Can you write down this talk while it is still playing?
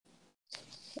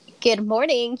Good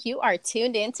morning. You are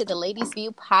tuned in to the Ladies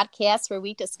View podcast where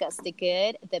we discuss the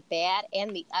good, the bad,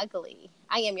 and the ugly.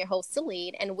 I am your host,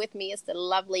 Celine, and with me is the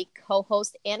lovely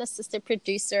co-host and assistant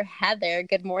producer, Heather.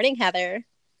 Good morning, Heather.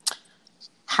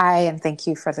 Hi, and thank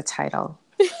you for the title.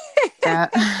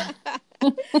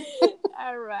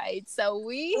 All right. So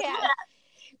we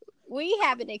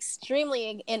have an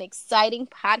exciting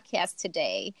podcast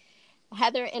today.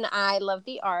 Heather and I love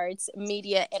the arts,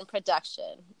 media, and production.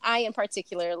 I, in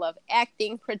particular, love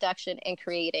acting, production, and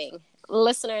creating.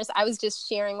 Listeners, I was just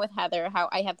sharing with Heather how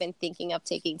I have been thinking of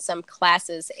taking some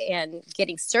classes and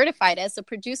getting certified as a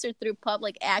producer through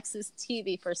public access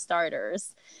TV for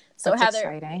starters. So, That's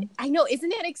Heather, exciting. I know, isn't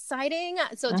that exciting?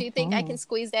 So, do you think I can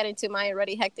squeeze that into my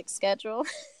already hectic schedule?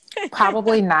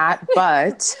 Probably not,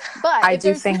 but I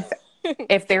do think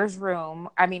if there's room,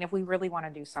 I mean, if we really want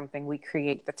to do something, we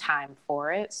create the time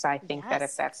for it. So I think that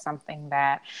if that's something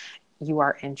that you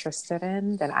are interested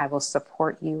in, then I will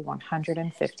support you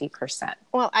 150%.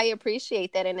 Well, I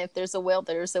appreciate that. And if there's a will,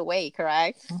 there's a way,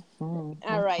 correct? All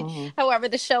right. However,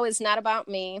 the show is not about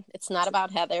me. It's not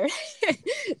about Heather.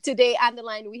 Today on the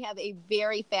line, we have a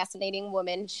very fascinating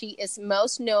woman. She is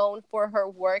most known for her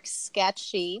work,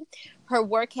 Sketchy. Her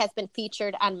work has been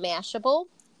featured on Mashable,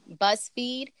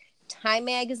 BuzzFeed, Time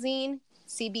Magazine,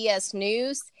 CBS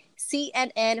News,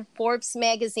 CNN, Forbes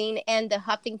Magazine, and the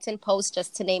Huffington Post,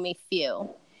 just to name a few.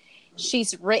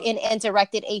 She's written and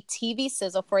directed a TV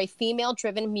sizzle for a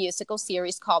female-driven musical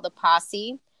series called The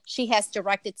Posse. She has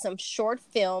directed some short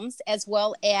films as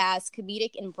well as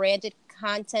comedic and branded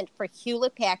content for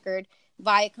Hewlett-Packard,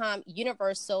 Viacom,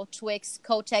 Universal, Twix,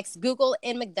 Kotex, Google,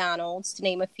 and McDonald's, to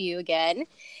name a few again.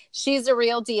 She's a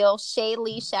real deal.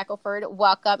 Shae-Lee Schackleford,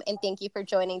 welcome, and thank you for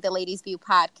joining the Ladies View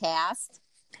podcast.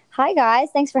 Hi, guys.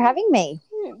 Thanks for having me.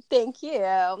 Thank you.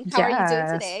 How are you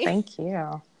doing today? Thank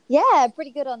you. Yeah,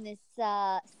 pretty good on this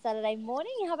Saturday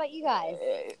morning. How about you guys?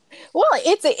 Well,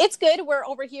 it's good. We're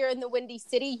over here in the Windy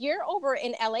City. You're over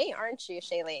in LA, aren't you,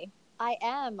 Shae-Lee? I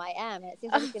am. And it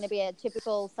seems like it's going to be a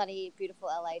typical sunny, beautiful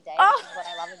LA day, which is what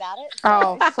I love about it.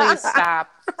 So. Oh, please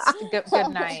stop. Good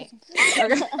night.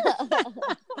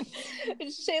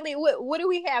 Shae-Lee, what do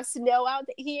we have? Snow out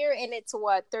here, and it's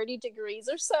 30 degrees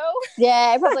or so?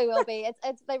 Yeah, it probably will be.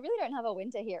 They really don't have a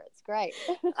winter here. It's great.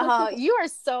 You are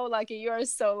so lucky. You are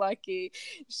so lucky.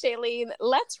 Shae-Lee,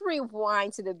 let's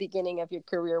rewind to the beginning of your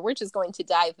career. We're just going to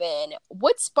dive in.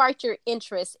 What sparked your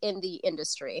interest in the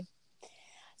industry?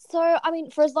 So, I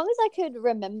mean, for as long as I could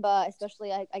remember,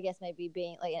 especially, I guess maybe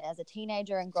being like as a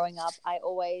teenager and growing up, I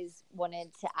always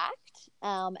wanted to act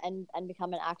and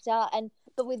become an actor.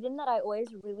 But within that, I always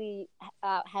really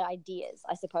had ideas.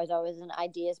 I suppose I was an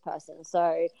ideas person.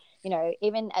 So,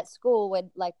 even at school,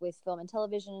 with film and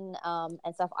television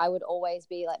and stuff, I would always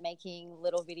be like making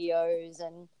little videos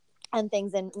and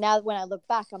things. And now when I look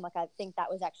back, I'm like, I think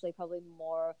that was actually probably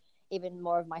even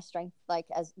more of my strength,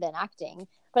 than acting.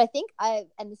 But I think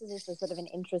and this is just a sort of an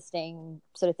interesting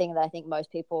sort of thing that I think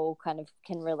most people kind of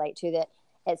can relate to, that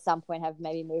at some point have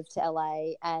maybe moved to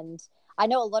LA. And I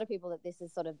know a lot of people that this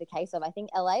is sort of the case of. I think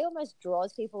LA almost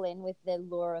draws people in with the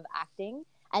lure of acting.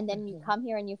 And then you come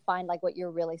here and you find like what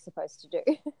you're really supposed to do.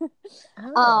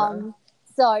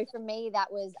 So for me,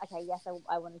 that was, okay, yes,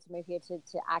 I wanted to move here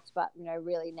to act, but,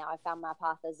 really now I found my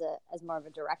path as more of a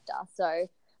director. So,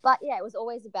 but yeah, it was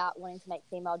always about wanting to make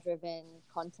female-driven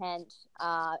content,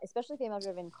 especially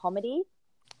female-driven comedy.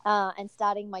 And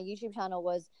starting my YouTube channel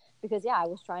was because, I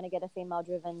was trying to get a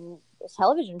female-driven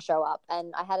television show up.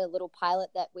 And I had a little pilot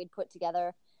that we'd put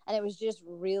together, and it was just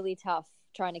really tough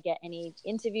trying to get any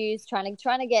interviews, trying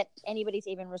to get anybody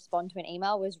to even respond to an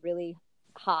email was really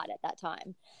hard at that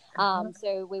time.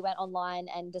 So we went online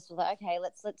and just was like, okay,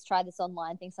 let's try this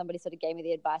online thing. Somebody sort of gave me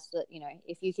the advice that,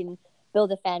 if you can build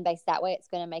a fan base that way, it's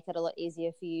going to make it a lot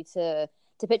easier for you to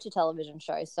pitch a television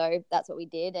show. So that's what we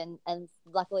did. And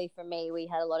luckily for me, we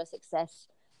had a lot of success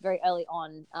very early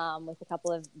on with a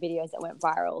couple of videos that went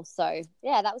viral. So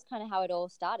yeah, that was kind of how it all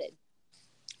started.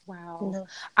 Wow.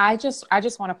 I just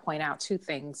want to point out two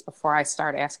things before I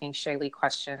start asking Shae-Lee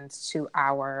questions to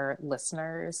our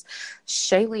listeners.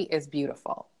 Shae-Lee is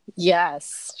beautiful.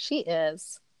 Yes, she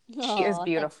is. She is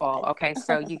beautiful. Okay,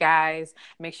 so you guys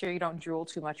make sure you don't drool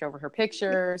too much over her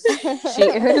pictures.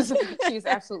 She's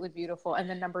absolutely beautiful. And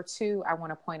then number two, I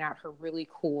want to point out her really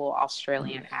cool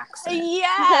Australian accent.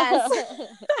 Yes.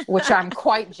 Which I'm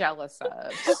quite jealous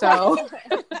of. So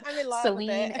I'm in love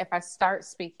Celine, with it. if I start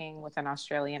speaking with an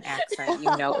Australian accent,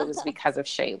 you know it was because of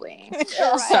Shae-Lee.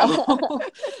 Right.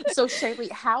 So Shae-Lee,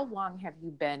 how long have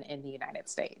you been in the United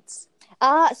States?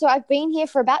 So I've been here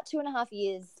for about 2.5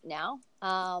 years now.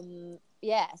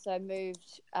 So I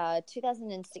moved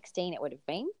 2016 it would have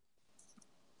been.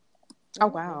 Oh,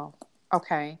 wow.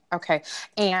 Okay. Okay.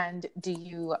 And do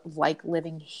you like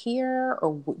living here,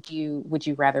 or would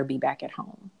you rather be back at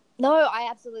home? No, I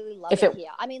absolutely love it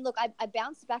here. I mean, look, I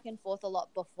bounced back and forth a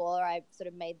lot before I sort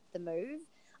of made the move.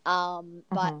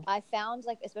 But I found,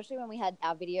 like, especially when we had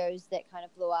our videos that kind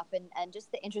of blew up, and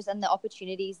just the interest and the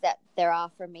opportunities that there are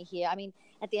for me here. I mean,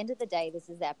 at the end of the day, this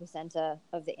is the epicenter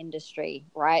of the industry,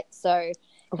 right? So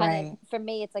kind of for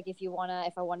me, it's like, if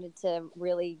I wanted to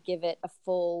really give it a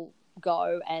full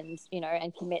go and, you know,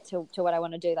 and commit to what I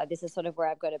want to do, like, this is sort of where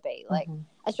I've got to be. Like,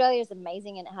 Australia is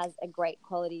amazing, and it has a great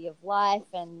quality of life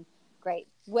and great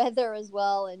weather as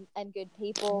well, and good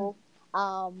people.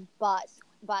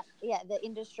 But yeah, the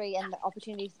industry and the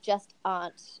opportunities just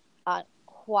aren't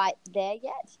quite there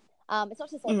yet. It's not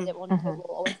to say that it will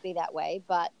always be that way,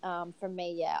 but for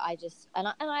me, yeah, I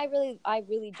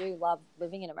really do love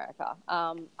living in America.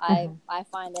 I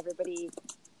find everybody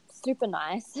super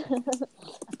nice.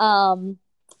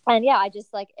 And yeah, I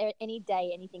just, like, any day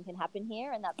anything can happen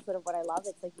here, and that's sort of what I love.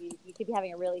 It's like you could be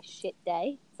having a really shit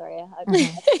day. Sorry, I don't to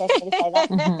say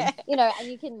that. You know, and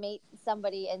you can meet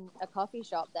somebody in a coffee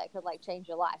shop that could, like, change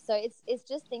your life. So it's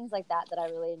just things like that I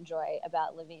really enjoy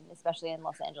about living, especially in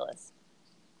Los Angeles.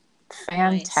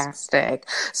 Fantastic.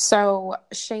 So,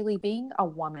 Shae-Lee, being a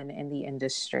woman in the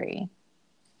industry,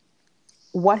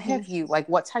 what have you, like,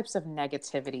 what types of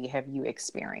negativity have you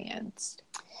experienced?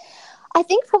 I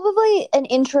think probably an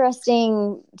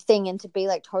interesting thing, and to be,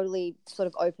 like, totally sort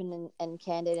of open and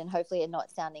candid, and hopefully not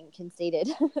sounding conceited,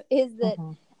 is that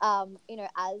you know,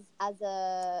 as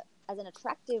an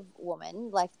attractive woman,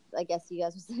 like, I guess you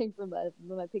guys were saying from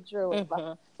my picture or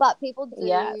whatever, but people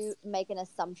do make an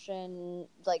assumption,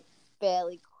 like,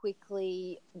 fairly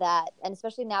quickly, that, and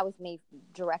especially now with me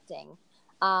directing,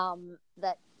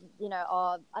 that, you know,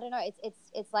 I don't know,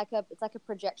 it's like a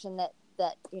projection that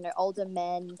you know, older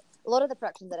men, a lot of the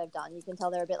productions that I've done, you can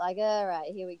tell they're a bit like, all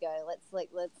right, here we go. Let's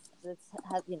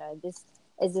have, you know,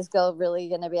 this girl really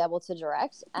going to be able to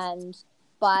direct? And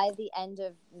by the end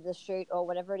of the shoot or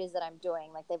whatever it is that I'm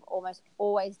doing, like, they've almost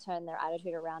always turned their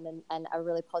attitude around and are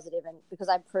really positive. And because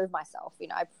I prove myself, you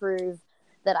know, I prove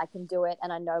that I can do it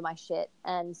and I know my shit.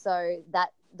 And so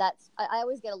that's I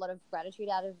always get a lot of gratitude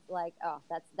out of, like, oh,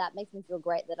 that makes me feel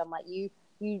great, that I'm like, you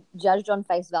judged on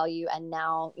face value, and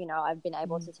now, you know, I've been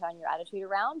able to turn your attitude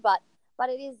around. But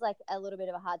it is, like, a little bit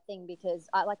of a hard thing, because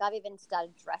I've even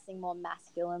started dressing more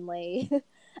masculinely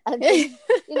and things,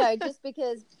 you know, just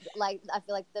because, like, I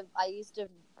feel like I used to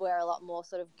wear a lot more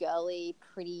sort of girly,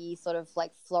 pretty, sort of,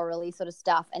 like, florally sort of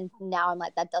stuff, and now I'm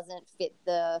like, that doesn't fit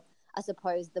I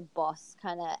suppose the boss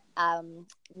kind of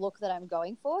look that I'm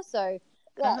going for. So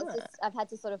yeah, it's just, I've had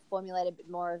to sort of formulate a bit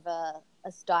more of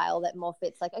a style that more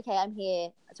fits, like, okay, I'm here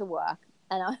to work,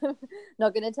 and I'm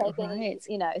not going to take any,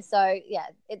 you know. So yeah,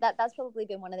 that's probably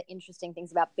been one of the interesting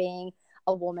things about being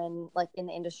a woman, like, in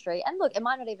the industry. And look, it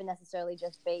might not even necessarily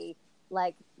just be,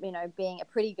 like, you know, being a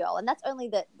pretty girl, and that's only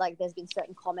that, like, there's been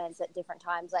certain comments at different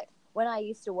times, like when I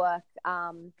used to work,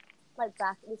 like,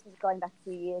 this was going back a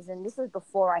few years, and this was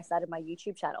before I started my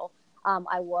YouTube channel.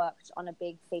 I worked on a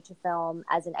big feature film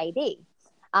as an AD.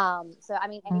 So I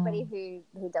mean, anybody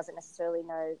who doesn't necessarily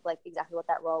know, like, exactly what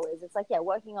that role is, it's like, yeah,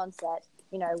 working on set,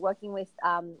 you know, working with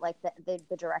like the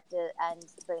director, and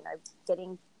so, you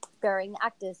know, ferrying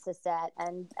actors to set,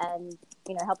 and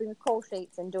you know, helping with call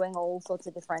sheets and doing all sorts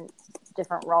of different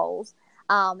roles.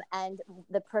 And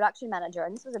the production manager,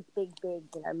 and this was a big,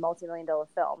 you know, multi-million-dollar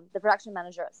film. The production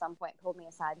manager at some point pulled me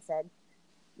aside and said,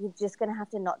 "You're just going to have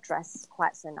to not dress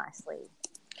quite so nicely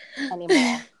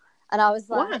anymore." And I was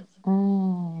like,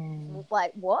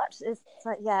 like, what? It's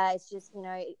like, yeah, it's just, you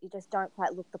know, you just don't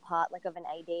quite look the part, like, of an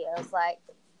AD. I was like,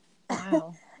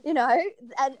 wow. You know,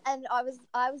 and I was,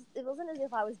 it wasn't as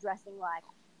if I was dressing like,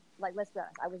 let's be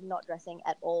honest, I was not dressing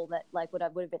at all that, like, would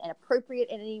have been inappropriate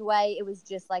in any way. It was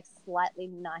just, like, slightly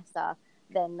nicer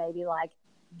than maybe, like,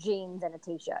 jeans and a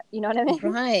t-shirt, you know what I mean?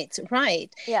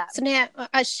 Right. Yeah. So now,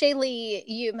 Shae-Lee,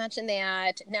 you mentioned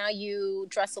that now you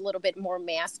dress a little bit more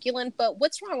masculine, but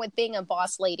what's wrong with being a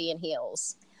boss lady in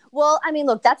heels? Well, I mean,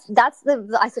 look, that's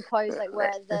the I suppose, like,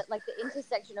 where the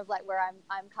intersection of, like, where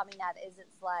I'm coming at is,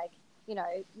 it's like, you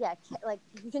know, yeah, like,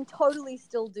 you can totally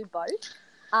still do both.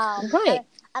 Right.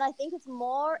 And I think it's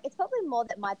probably more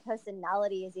that my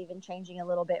personality is even changing a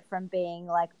little bit from being,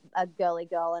 like, a girly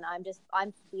girl, and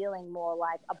I'm feeling more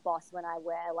like a boss when I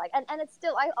wear, like, and it's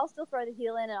still, I'll still throw the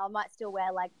heel in, and I might still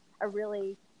wear, like, a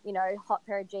really, you know, hot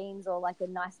pair of jeans, or, like, a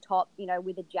nice top, you know,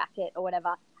 with a jacket or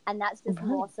whatever. And that's just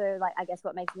more so, like, I guess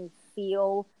what makes me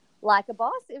feel like a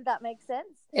boss, if that makes sense.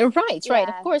 Right.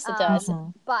 Of course it does.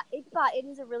 But it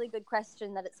is a really good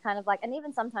question that it's kind of like, and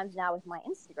even sometimes now with my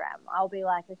Instagram, I'll be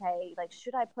like, okay, like,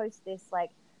 should I post this,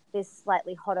 like, this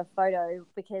slightly hotter photo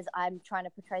because I'm trying to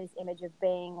portray this image of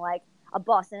being like a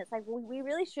boss? And it's like, well, we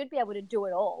really should be able to do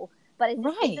it all. But it's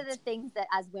just, these are the things that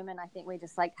as women, I think we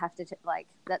just like have to like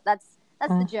that's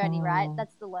the journey, right?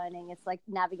 That's the learning. It's like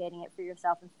navigating it for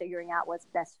yourself and figuring out what's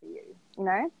best for you, you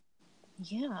know?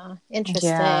 Yeah, interesting.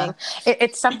 Yeah.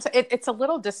 It's a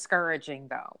little discouraging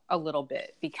though, a little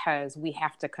bit, because we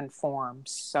have to conform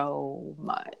so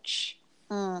much.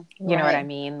 You know what I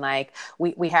mean? Like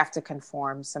we have to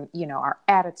conform some, you know, our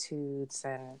attitudes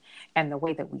and the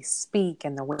way that we speak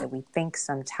and the way that we think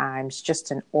sometimes, just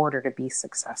in order to be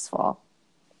successful.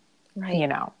 Right. You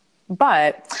know.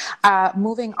 But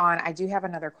moving on, I do have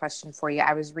another question for you.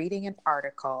 I was reading an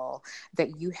article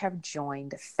that you have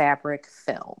joined Fabric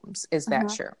Films. Is that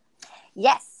true?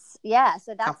 Yes. Yeah.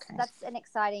 So that's an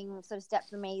exciting sort of step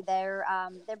for me. They're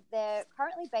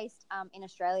currently based in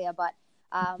Australia, but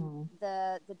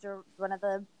the one of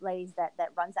the ladies that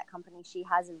runs that company, she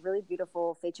has a really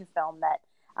beautiful feature film that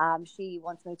she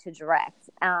wants me to direct,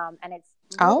 and it's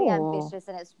really ambitious,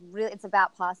 and it's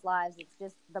about past lives. It's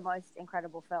just the most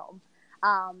incredible film,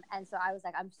 and so I was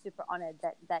like, I'm super honored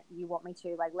that you want me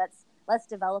to, like, let's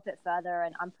develop it further.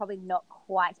 And I'm probably not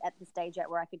quite at the stage yet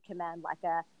where I could command like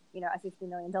a $50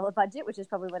 million budget, which is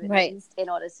probably what it needs in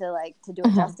order to do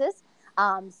it justice.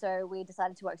 So we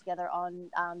decided to work together on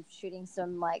shooting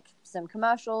some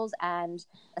commercials and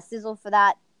a sizzle for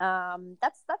that.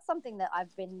 That's something that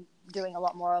I've been doing a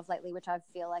lot more of lately, which I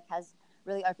feel like has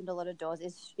really opened a lot of doors,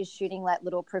 is shooting like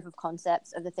little proof of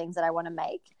concepts of the things that I want to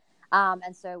make.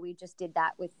 And so we just did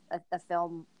that with a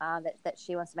film that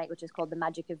she wants to make, which is called The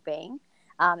Magic of Being.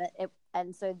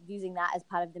 And so using that as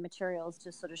part of the materials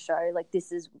to sort of show like,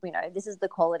 this is the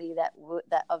quality that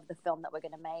of the film that we're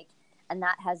going to make. And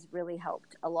that has really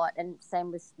helped a lot. And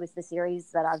same with the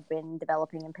series that I've been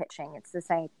developing and pitching. It's the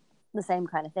same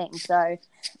kind of thing. So,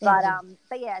 but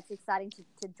yeah, it's exciting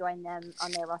to join them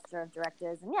on their roster of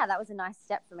directors. And yeah, that was a nice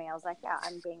step for me. I was like, yeah,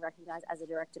 I'm being recognized as a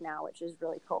director now, which is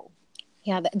really cool.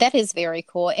 Yeah, that is very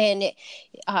cool. And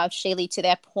Shae-Lee, to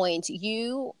that point,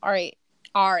 you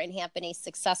are and have been a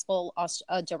successful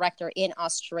director in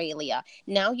Australia.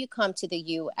 Now you come to the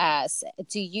US.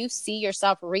 Do you see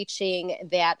yourself reaching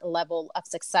that level of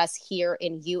success here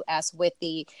in US with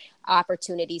the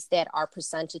opportunities that are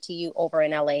presented to you over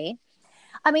in LA?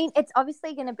 I mean, it's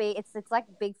obviously going to be, it's like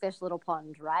big fish, little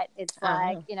pond, right? It's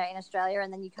like, in Australia,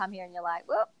 and then you come here and you're like,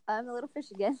 well, I'm a little fish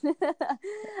again. But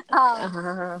at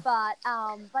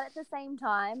the same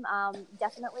time,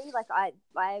 definitely, like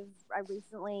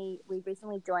we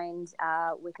recently joined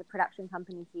with a production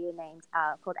company here named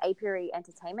called Apiary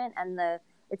Entertainment, and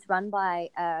it's run by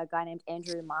a guy named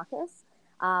Andrew Marcus,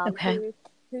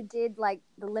 who did like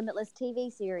the Limitless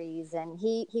TV series, and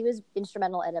he was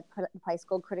instrumental at a place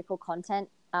called Critical Content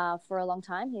for a long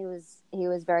time. He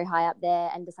was very high up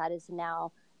there and decided to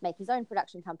now make his own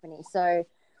production company. So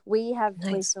we have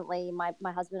recently,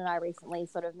 my husband and I recently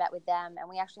sort of met with them, and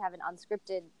we actually have an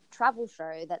unscripted travel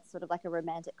show that's sort of like a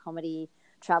romantic comedy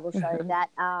travel show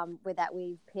that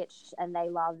we've pitched and they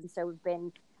love. And so we've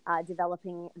been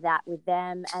developing that with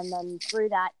them, and then through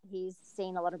that he's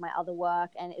seen a lot of my other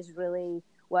work and is really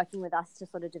working with us to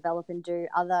sort of develop and do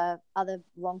other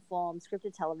long form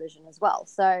scripted television as well.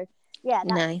 So yeah,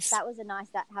 that was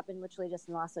that happened literally just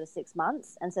in the last sort of 6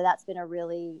 months, and so that's been a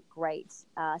really great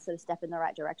sort of step in the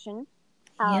right direction.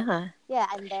 And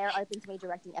they're open to me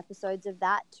directing episodes of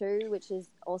that too, which is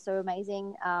also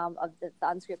amazing, of the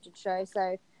unscripted show.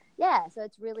 So yeah, so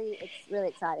it's really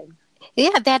exciting.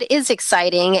 Yeah, that is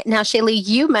exciting. Now, Shae-Lee,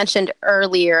 you mentioned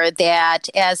earlier that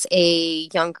as a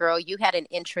young girl, you had an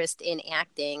interest in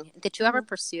acting. Did you ever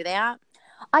pursue that?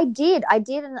 I did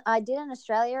in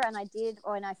Australia, and I did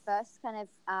when I first kind of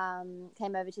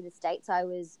came over to the States. I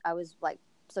was like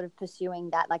sort of pursuing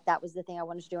that, like that was the thing I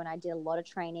wanted to do, and I did a lot of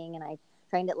training, and I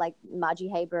trained at like Margie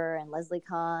Haber and Leslie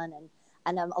Kahn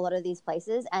and a lot of these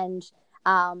places, and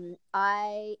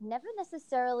I never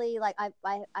necessarily like I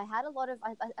had a lot of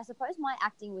I suppose my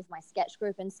acting with my sketch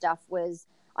group and stuff was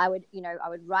I would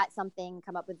write something,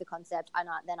 come up with the concept, and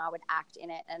then I would act in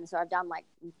it. And so I've done like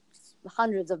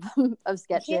hundreds of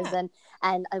sketches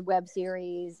and a web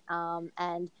series,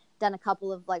 and done a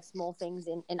couple of like small things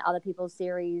in other people's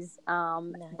series,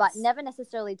 but never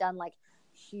necessarily done like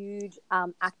huge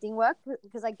acting work,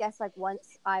 because I guess like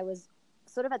once I was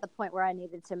sort of at the point where I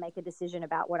needed to make a decision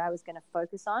about what I was going to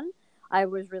focus on, I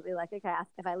was really like, okay,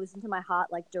 if I listen to my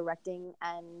heart, like directing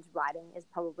and writing is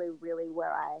probably really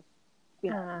where I you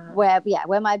know,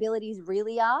 where my abilities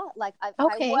really are. Like I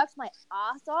worked my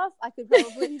ass off. I could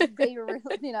probably be a real,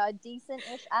 you know, a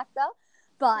decent-ish actor,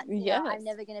 but you know, I'm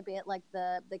never going to be at like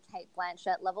the Kate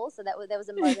Blanchett level. So there was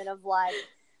a moment of like,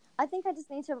 I think I just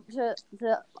need to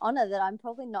honor that I'm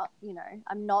probably not, you know,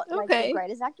 I'm not like the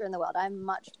greatest actor in the world. I'm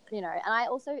much, you know, and I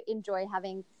also enjoy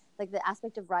having like the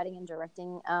aspect of writing and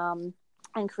directing and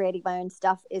creating my own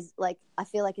stuff is like, I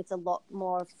feel like it's a lot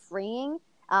more freeing.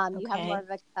 You have more of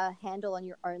a handle on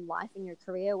your own life and your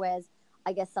career, whereas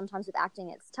I guess sometimes with acting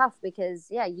it's tough because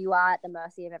you are at the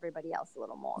mercy of everybody else a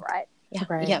little more, right?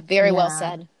 Yeah, very well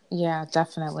said. Yeah,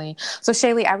 definitely. So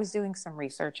Shae-Lee, I was doing some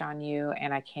research on you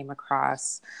and I came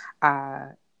across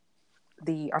the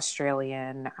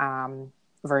Australian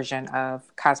version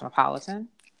of Cosmopolitan.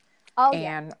 Oh,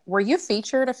 and were you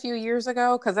featured a few years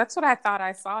ago? Because that's what I thought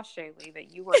I saw, Shae-Lee,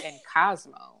 that you were in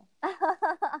Cosmo. But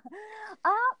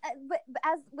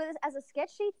as a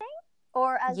sketchy thing,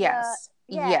 or as it would have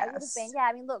been. Yeah,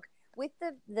 I mean, look, with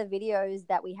the videos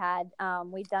that we had,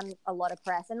 we've done a lot of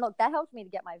press, and look, that helped me to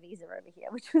get my visa over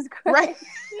here, which was great. Right.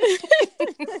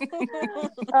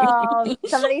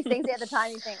 Some of these things at the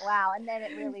time you think, wow, and then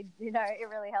it really, you know, it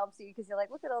really helps you because you're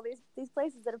like, look at all these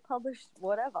places that have published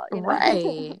whatever, you know?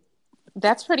 Right.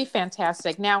 That's pretty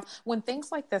fantastic. Now, when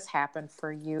things like this happen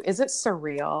for you, is it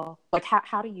surreal? Like,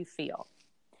 how do you feel?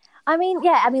 I mean,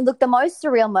 look, the most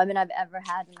surreal moment I've ever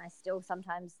had, and I still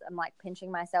sometimes I'm like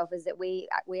pinching myself, is that we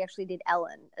actually did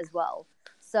Ellen as well.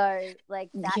 So like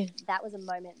that was a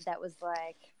moment that was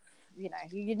like, you know,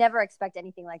 you never expect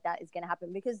anything like that is going to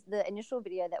happen, because the initial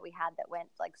video that we had that went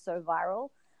like so viral,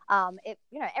 it,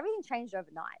 you know, everything changed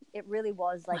overnight. It really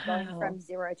was like going from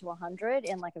 0 to 100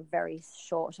 in like a very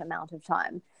short amount of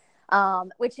time.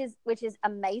 Which is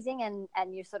amazing,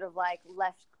 and you're sort of like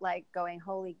left like going,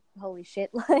 holy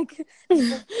shit, like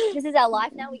this is our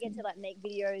life now. We get to like make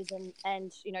videos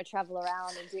and you know, travel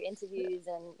around and do interviews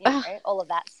and, you know, all of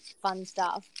that fun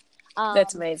stuff.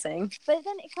 That's amazing. But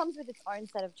then it comes with its own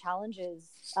set of challenges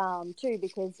too,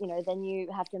 because, you know, then you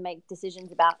have to make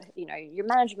decisions about, you know, your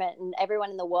management, and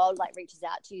everyone in the world like reaches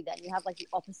out to you. Then you have like the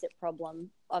opposite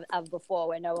problem of before,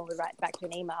 where no one would write back to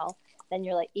an email. Then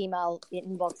your like email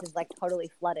inbox is like totally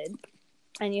flooded,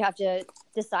 and you have to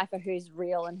decipher who's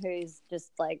real and who's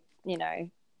just like, you know,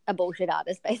 a bullshit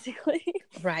artist, basically.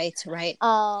 Right.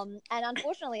 And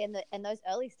unfortunately, in those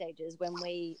early stages, when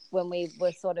we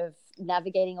were sort of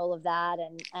navigating all of that,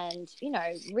 and you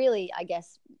know, really, I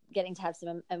guess, getting to have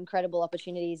some incredible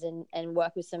opportunities and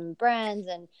work with some brands,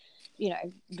 and, you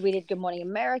know, we did Good Morning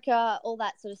America, all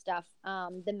that sort of stuff.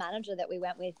 The manager that we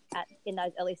went with in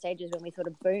those early stages, when we sort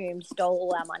of boomed, stole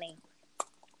all our money.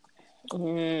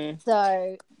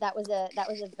 So that was a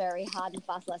very hard and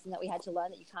fast lesson that we had to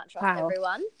learn, that you can't trust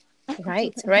everyone.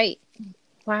 Right.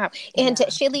 Wow. And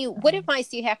Shae-Lee, what advice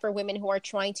do you have for women who are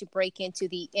trying to break into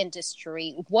the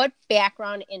industry? What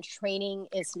background and training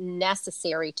is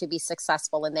necessary to be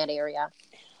successful in that area?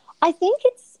 I think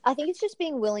it's just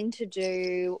being willing to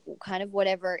do kind of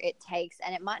whatever it takes,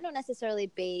 and it might not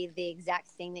necessarily be the exact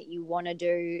thing that you want to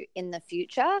do in the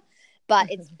future, but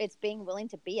it's being willing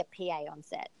to be a PA on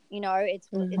set. You know, it's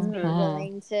being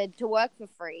willing to work for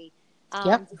free,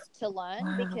 just to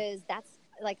learn, because that's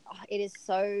like, it is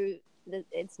so,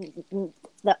 it's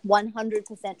that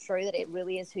 100% true that it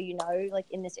really is who you know, like,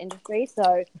 in this industry.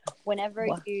 So whenever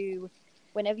you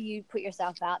put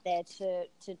yourself out there to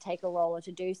take a role or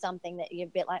to do something that you're a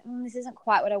bit like, this isn't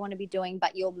quite what I want to be doing,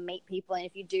 but you'll meet people, and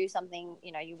if you do something,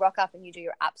 you know, you rock up and you do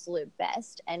your absolute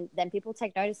best, and then people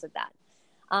take notice of that.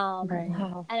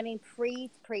 And I mean, pre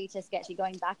to Sketchy,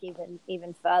 going back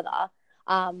even further,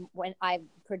 when I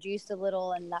produced a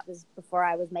little, and that was before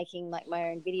I was making like my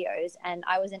own videos, and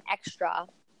I was an extra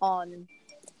on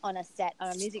a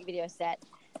music video set.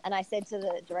 And I said to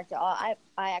the director, I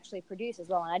actually produce as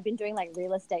well. And I'd been doing like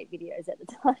real estate videos at the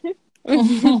time. And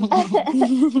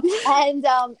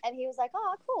he was like,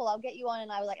 oh, cool, I'll get you on.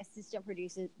 And I was like assistant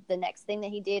producer the next thing that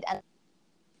he did. And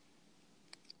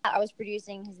I was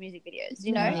producing his music videos,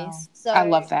 you know? Nice. So I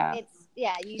love that. It's,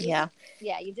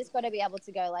 you've just got to be able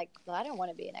to go like, well, I don't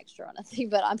want to be an extra on a thing,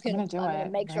 but I'm going to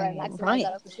make sure I maximize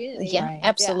that opportunity. Yeah,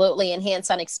 absolutely. And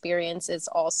hands-on experience is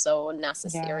also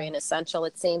necessary and essential,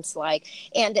 it seems like.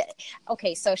 And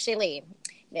okay, so Shae-Lee,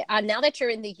 now that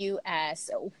you're in the U.S.,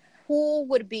 who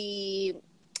would be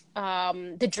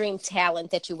the dream talent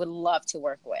that you would love to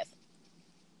work with?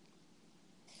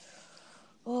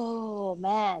 Oh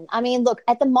man, I mean, look,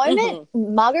 at the moment,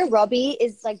 Margot Robbie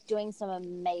is like doing some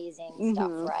amazing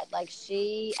stuff, right? Like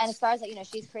and as far as like, you know,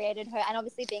 she's created her, and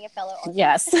obviously being a fellow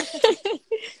Aussie,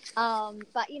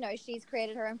 But she's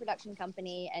created her own production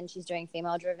company and she's doing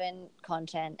female driven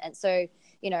content. And so,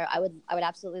 I would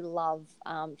absolutely love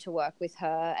to work with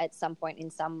her at some point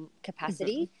in some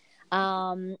capacity.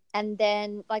 And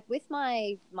then like with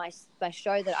my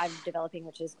show that I'm developing,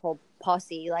 which is called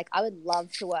Posse, like I would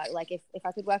love to work, like if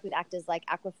I could work with actors like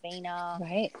Aquafina,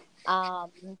 right?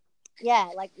 Yeah,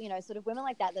 like sort of women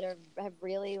like that have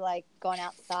really like gone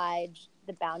outside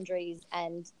the boundaries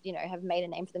and have made a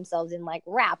name for themselves in like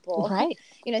rap or right.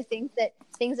 things that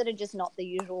are just not the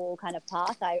usual kind of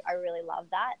path. I really love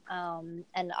that.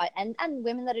 And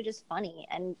women that are just funny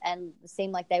and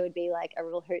seem like they would be like a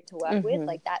real hoot to work with.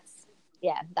 Like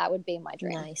that would be my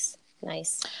dream.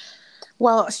 Nice.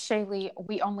 Well, Shae-Lee,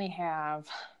 we only have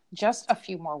just a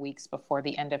few more weeks before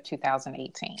the end of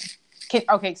 2018.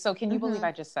 Can you believe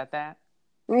I just said that?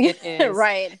 It is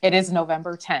right. It is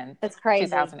November 10th. That's crazy.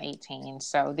 2018.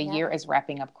 So the year is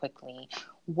wrapping up quickly.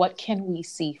 What can we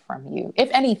see from you, if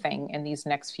anything, in these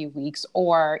next few weeks,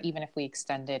 or even if we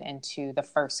extend it into the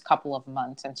first couple of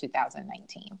months in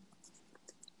 2019?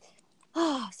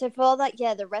 So for that,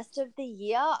 the rest of the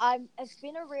year, it's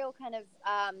been a real kind of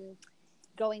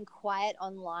going quiet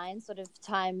online sort of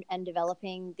time and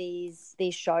developing these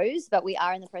shows, but we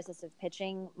are in the process of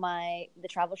pitching the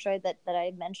travel show that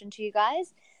I mentioned to you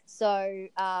guys. So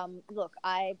look,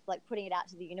 I like putting it out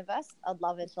to the universe. I'd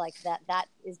love it like that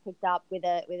is picked up with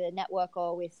a network,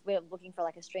 or we're looking for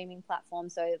like a streaming platform.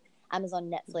 So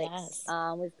Amazon, Netflix. Yes.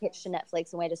 We've pitched to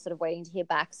Netflix and we're just sort of waiting to hear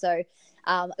back. So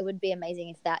it would be amazing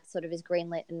if that sort of is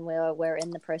greenlit and we're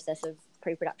in the process of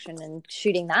pre-production and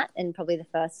shooting that in probably the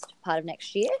first part of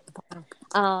next year,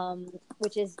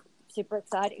 which is super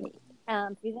exciting.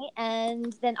 Excuse me.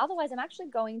 And then otherwise, I'm actually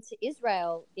going to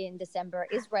Israel in December.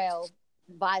 It's called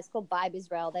Vibe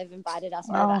Israel. They've invited us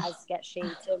over as Sketch-She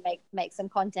to make some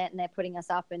content, and they're putting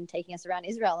us up and taking us around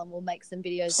Israel, and we'll make some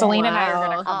videos. Celine and I are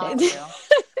going to come with you.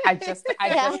 I just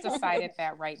decided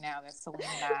that right now that Celine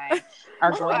and I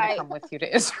are going to come with you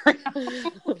to Israel.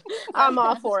 I'm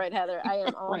all for it, Heather. I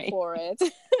am all for it.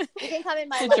 You can come in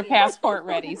my Get your passport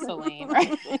ready, Celine.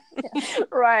 Right?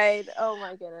 Right. Oh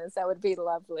my goodness, that would be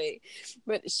lovely.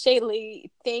 But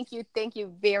Shae-Lee, thank you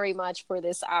very much for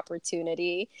this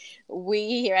opportunity.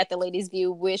 We here at the Ladies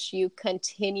View wish you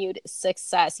continued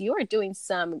success. You are doing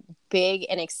some big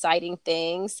and exciting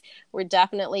things. We're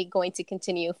definitely going to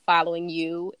continue following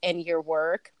you and your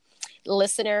work.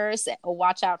 Listeners,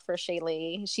 watch out for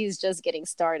Shae-Lee. She's just getting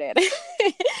started.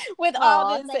 With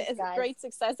all this great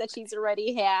success that she's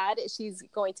already had, she's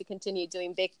going to continue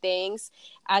doing big things.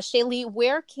 Shae-Lee,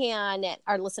 where can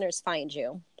our listeners find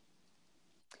you?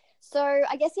 So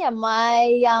I guess,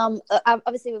 my,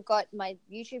 obviously we've got my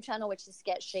YouTube channel, which is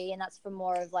Sketch-She, and that's for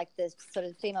more of like the sort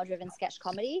of female driven sketch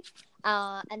comedy.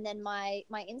 And then my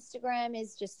Instagram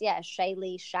is just,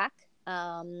 Shae-Lee Shack.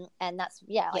 And that's,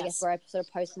 I guess where I sort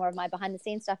of post more of my behind the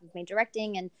scenes stuff of me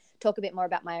directing and talk a bit more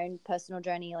about my own personal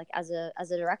journey, like as a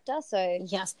director. So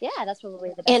that's probably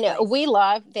the best place. We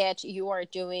love that you are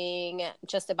doing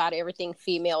just about everything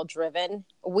female driven.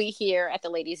 We here at the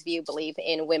Ladies View believe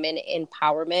in women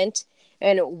empowerment,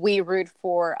 and we root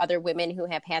for other women who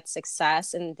have had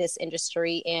success in this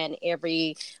industry and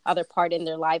every other part in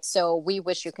their life. So we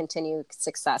wish you continued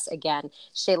success again.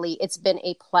 Shae-Lee, it's been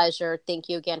a pleasure. Thank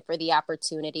you again for the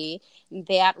opportunity.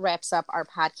 That wraps up our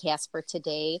podcast for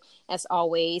today. As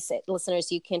always,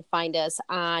 listeners, you can find us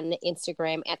on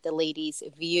Instagram at The Ladies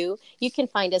View. You can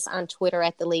find us on Twitter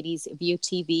at The Ladies View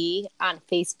TV, on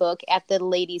Facebook at The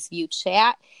Ladies View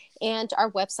Chat. And our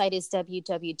website is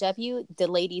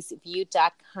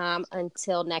www.theladiesview.com.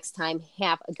 Until next time,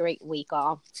 have a great week,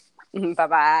 all.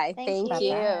 Bye-bye. Thank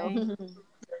you.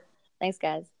 Thanks,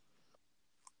 guys.